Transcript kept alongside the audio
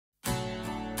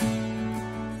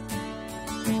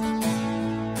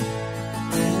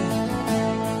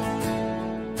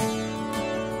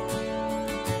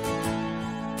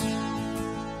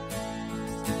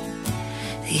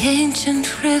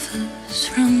ancient rivers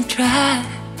run dry.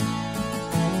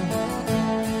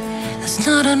 There's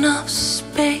not enough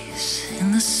space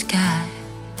in the sky,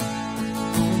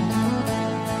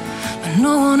 but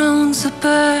no one owns the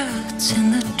birds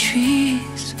in the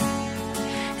trees.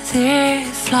 They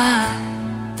fly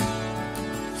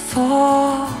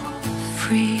for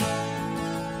free.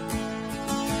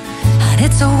 And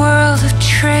it's a world of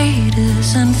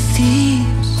traders and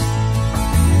thieves.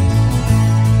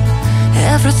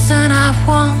 Everything I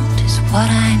want is what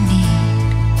I need.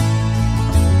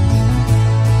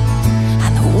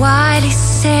 And the wily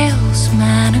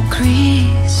salesman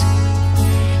agrees.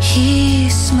 He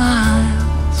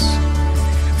smiles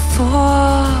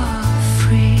for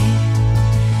free.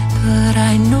 But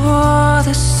I know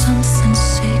there's something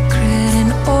sacred in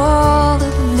all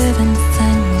the living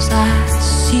things I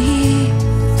see.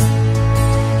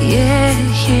 Yeah,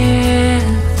 yeah.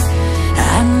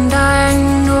 And I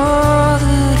know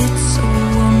that it's a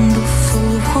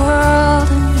wonderful world,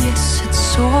 and yes,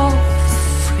 it's all for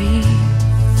free.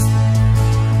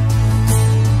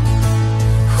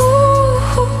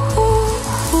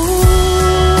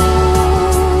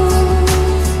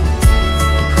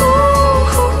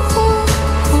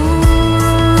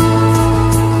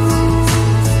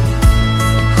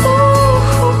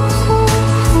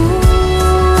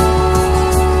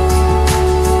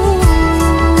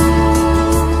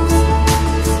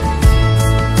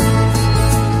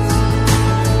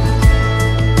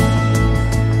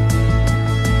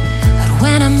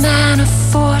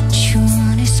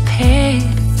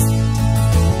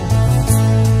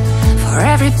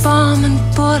 Every bomb and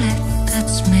bullet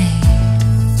that's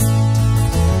made,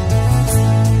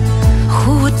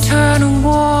 who would turn a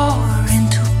war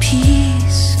into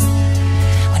peace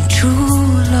when true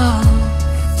love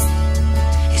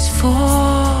is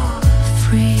for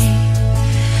free?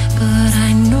 But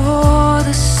I know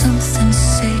there's something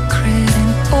sacred in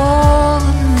all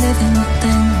the living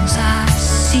things I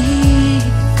see.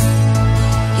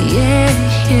 Yeah,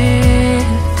 yeah.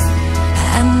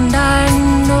 And I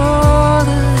know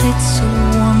it's a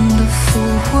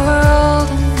wonderful world,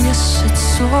 and yes,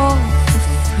 it's all for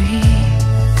free.